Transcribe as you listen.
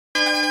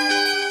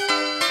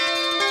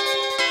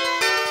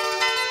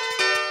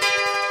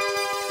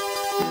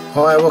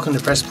Hi, welcome to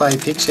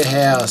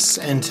PressPlayPictureHouse,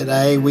 and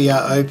today we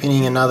are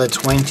opening another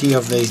 20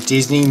 of these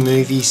Disney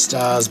movie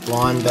stars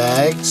blind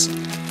bags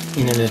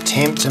in an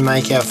attempt to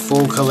make our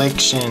full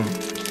collection.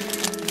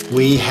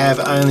 We have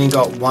only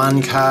got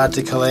one card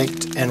to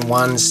collect and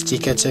one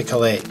sticker to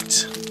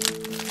collect.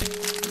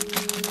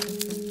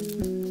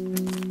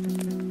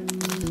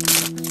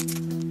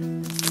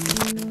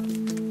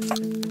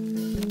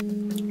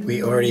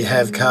 We already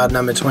have card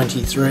number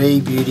 23,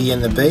 Beauty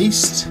and the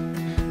Beast.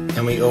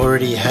 And we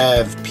already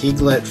have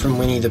Piglet from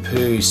Winnie the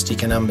Pooh,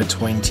 sticker number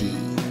 20.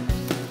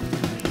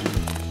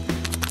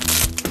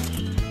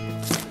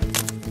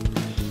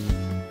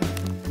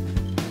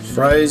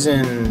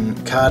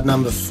 Frozen, card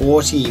number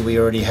 40, we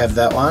already have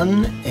that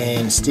one.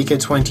 And sticker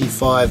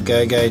 25,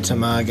 Go-Go to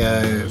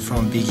Margot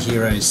from Big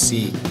Hero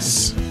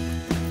 6.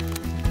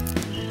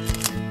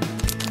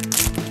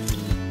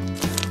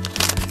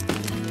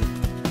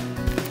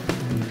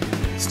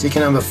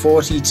 Sticker number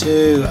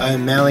 42,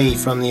 O'Malley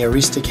from the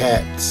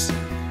Aristocats,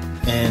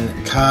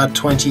 and card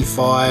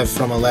 25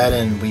 from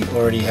Aladdin. We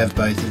already have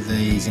both of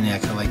these in our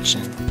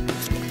collection.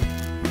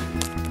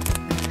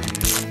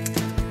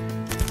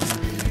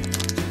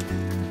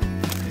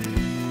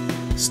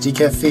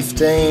 Sticker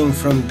 15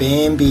 from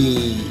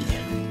Bambi,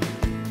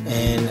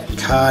 and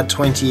card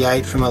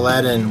 28 from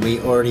Aladdin. We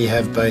already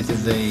have both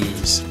of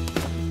these.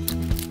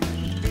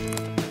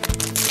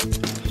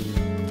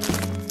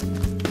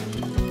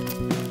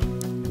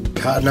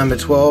 Card number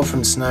 12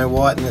 from Snow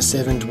White and the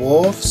Seven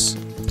Dwarfs.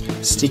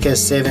 Sticker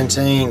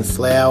 17,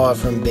 Flower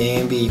from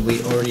Bambi.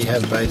 We already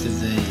have both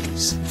of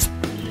these.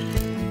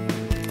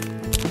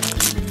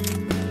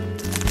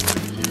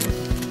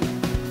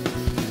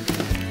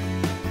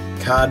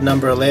 Card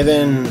number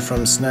 11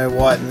 from Snow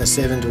White and the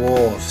Seven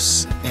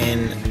Dwarfs.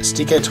 And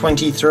sticker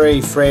 23,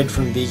 Fred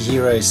from Big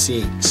Hero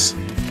 6.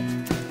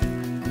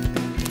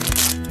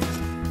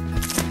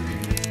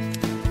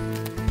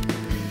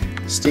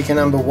 Sticker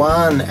number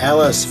 1,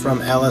 Alice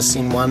from Alice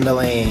in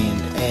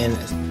Wonderland, and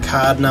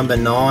card number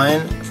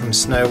 9 from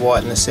Snow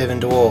White and the Seven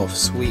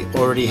Dwarfs. We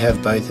already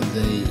have both of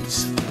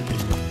these.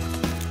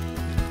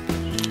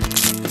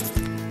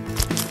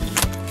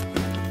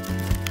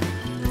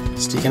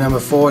 Sticker number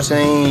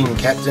 14,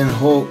 Captain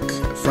Hook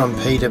from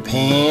Peter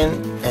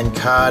Pan, and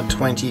card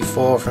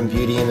 24 from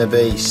Beauty and the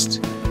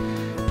Beast.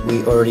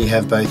 We already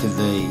have both of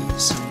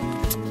these.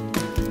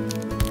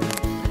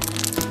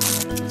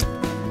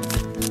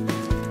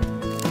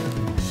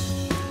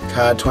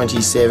 Card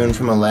 27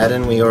 from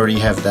Aladdin, we already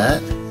have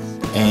that.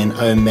 And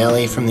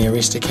O'Malley from the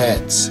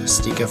Aristocats,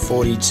 sticker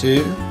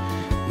 42,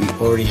 we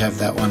already have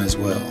that one as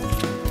well.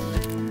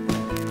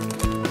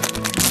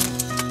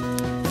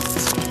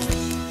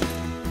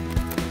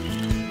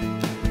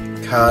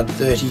 Card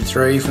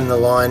 33 from the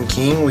Lion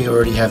King, we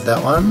already have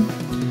that one.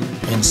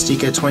 And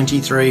sticker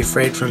 23,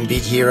 Fred from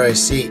Big Hero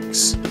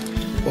 6,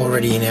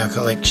 already in our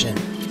collection.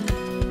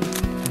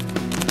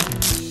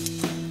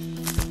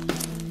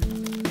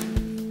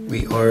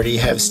 We already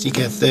have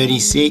sticker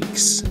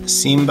 36,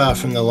 Simba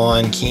from the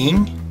Lion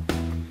King,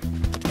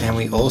 and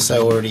we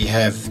also already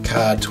have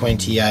card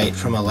 28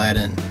 from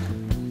Aladdin.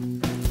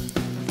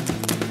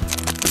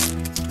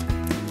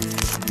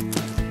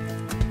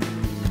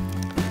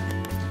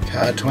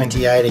 Card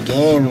 28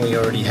 again, we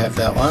already have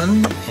that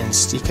one, and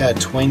sticker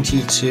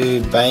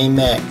 22,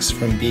 Baymax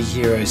from Big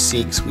Hero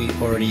 6, we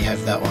already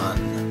have that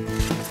one.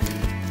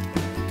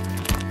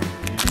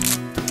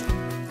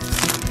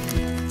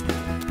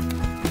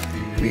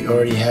 We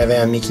already have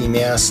our Mickey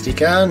Mouse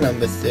sticker,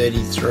 number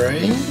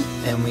 33,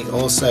 and we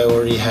also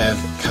already have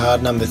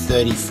card number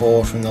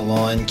 34 from the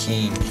Lion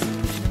King.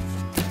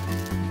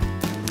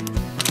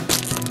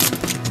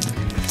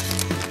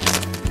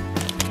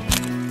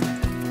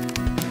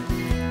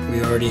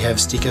 We already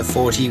have sticker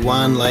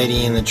 41,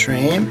 Lady and the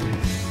Tramp,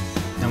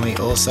 and we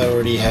also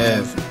already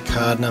have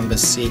card number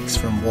 6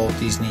 from Walt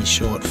Disney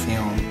short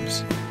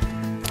films.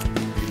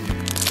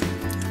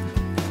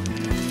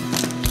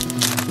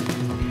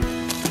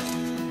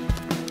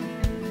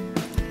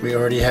 We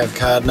already have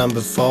card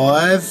number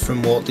 5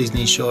 from Walt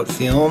Disney Short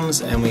Films,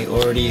 and we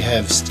already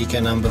have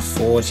sticker number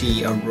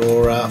 40,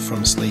 Aurora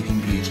from Sleeping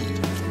Beauty.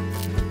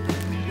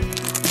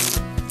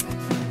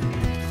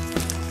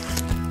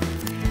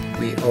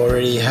 We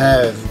already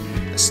have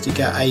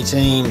sticker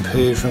 18,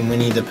 Pooh from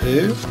Winnie the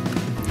Pooh,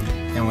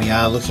 and we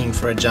are looking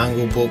for a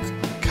Jungle Book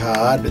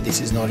card, but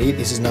this is not it.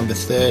 This is number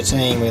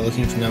 13. We're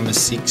looking for number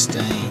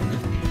 16.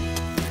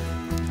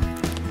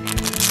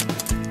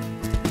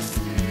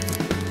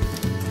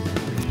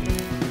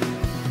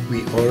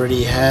 We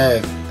already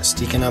have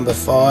sticker number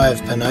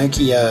 5,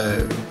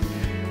 Pinocchio.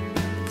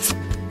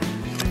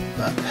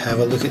 But have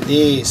a look at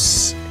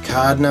this.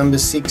 Card number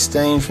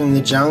 16 from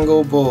the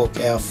Jungle Book,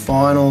 our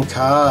final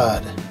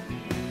card.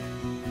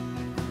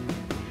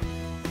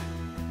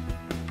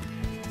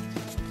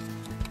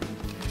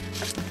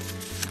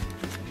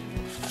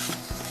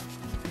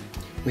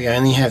 We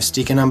only have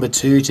sticker number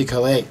 2 to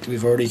collect.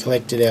 We've already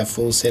collected our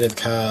full set of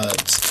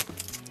cards.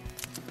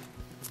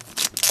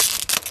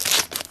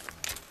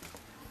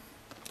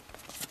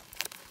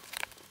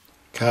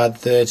 card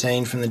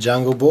 13 from the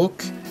Jungle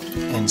Book,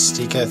 and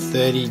sticker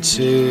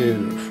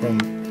 32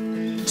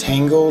 from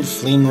Tangled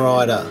Flynn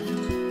Rider.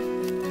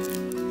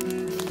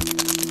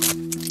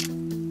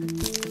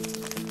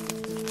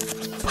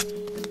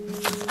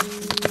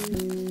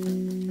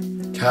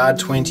 Card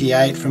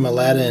 28 from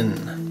Aladdin,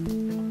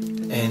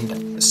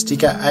 and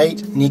sticker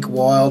 8 Nick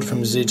Wilde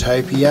from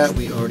Zootopia.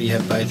 We already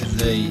have both of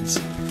these.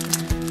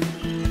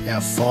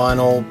 Our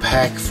final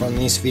pack from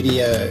this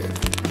video.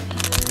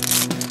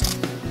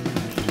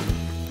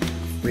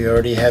 We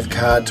already have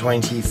card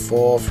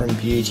 24 from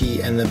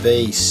Beauty and the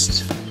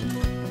Beast.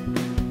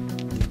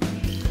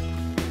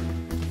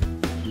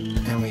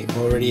 And we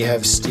already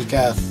have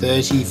sticker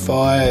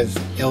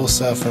 35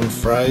 Elsa from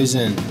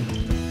Frozen.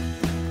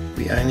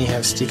 We only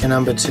have sticker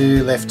number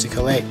 2 left to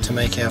collect to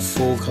make our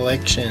full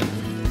collection.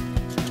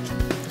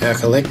 Our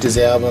collector's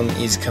album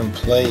is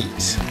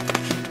complete.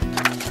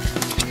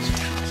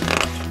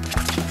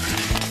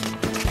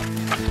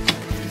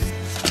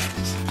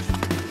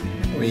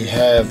 We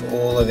have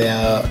all of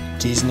our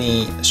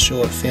Disney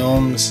short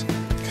films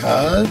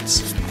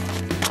cards.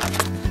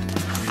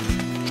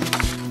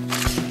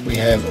 We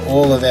have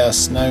all of our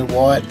Snow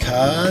White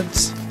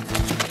cards.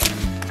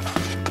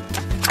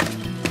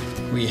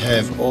 We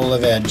have all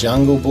of our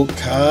Jungle Book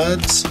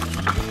cards.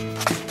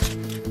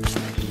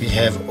 We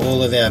have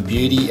all of our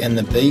Beauty and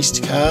the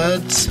Beast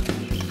cards.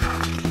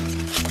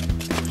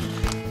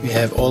 We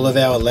have all of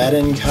our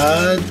Aladdin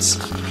cards.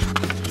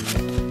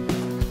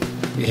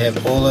 We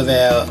have all of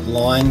our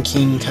Lion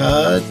King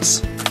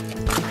cards.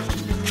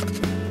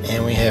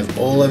 And we have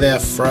all of our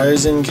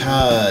Frozen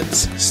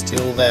cards.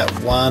 Still that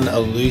one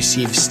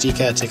elusive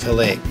sticker to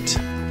collect.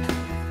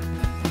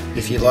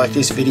 If you like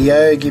this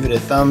video, give it a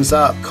thumbs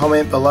up,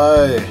 comment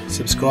below,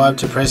 subscribe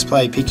to Press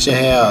Play Picture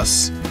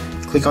House,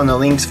 click on the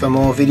links for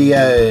more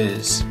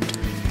videos,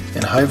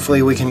 and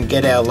hopefully we can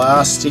get our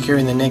last sticker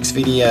in the next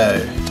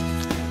video.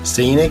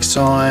 See you next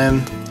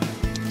time.